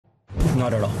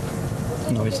Not at all.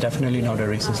 No, it's definitely not a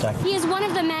racist act. He is one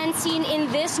of the men seen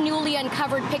in this newly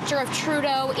uncovered picture of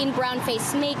Trudeau in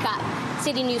brownface makeup.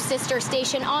 CityNews sister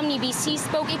station OMNI BC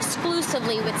spoke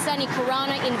exclusively with Sonny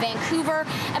Kurana in Vancouver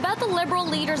about the Liberal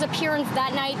leader's appearance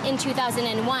that night in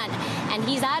 2001. And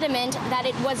he's adamant that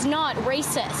it was not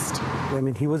racist. I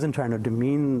mean, he wasn't trying to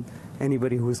demean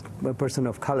anybody who's a person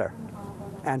of color.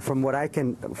 And from what I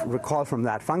can recall from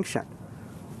that function,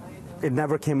 it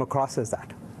never came across as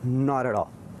that. Not at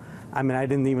all. I mean, I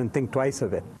didn't even think twice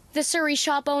of it. The Surrey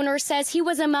shop owner says he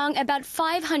was among about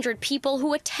 500 people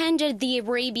who attended the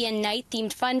Arabian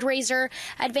Night-themed fundraiser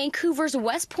at Vancouver's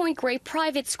West Point Grey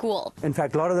private school. In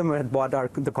fact, a lot of them had bought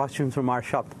the costumes from our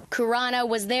shop. Kurana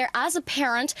was there as a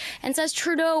parent and says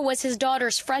Trudeau was his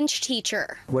daughter's French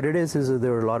teacher. What it is that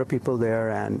there were a lot of people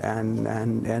there, and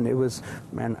it was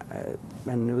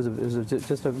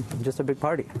just a big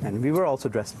party. And we were also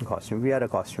dressed in costume. We had a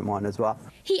costume on as well.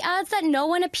 He adds that no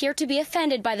one appeared to be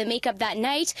offended by the makeup that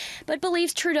night, but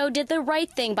believes Trudeau did the right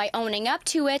thing by owning up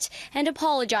to it and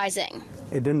apologizing.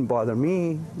 It didn't bother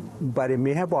me, but it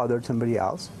may have bothered somebody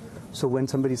else. So when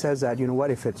somebody says that, you know what,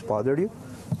 if it's bothered you,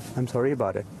 I'm sorry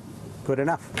about it. Good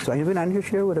enough. So even Andrew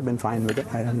Scheer would have been fine with it.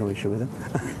 I have no issue with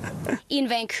it. In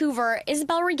Vancouver,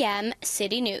 Isabel Regem,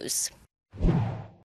 City News.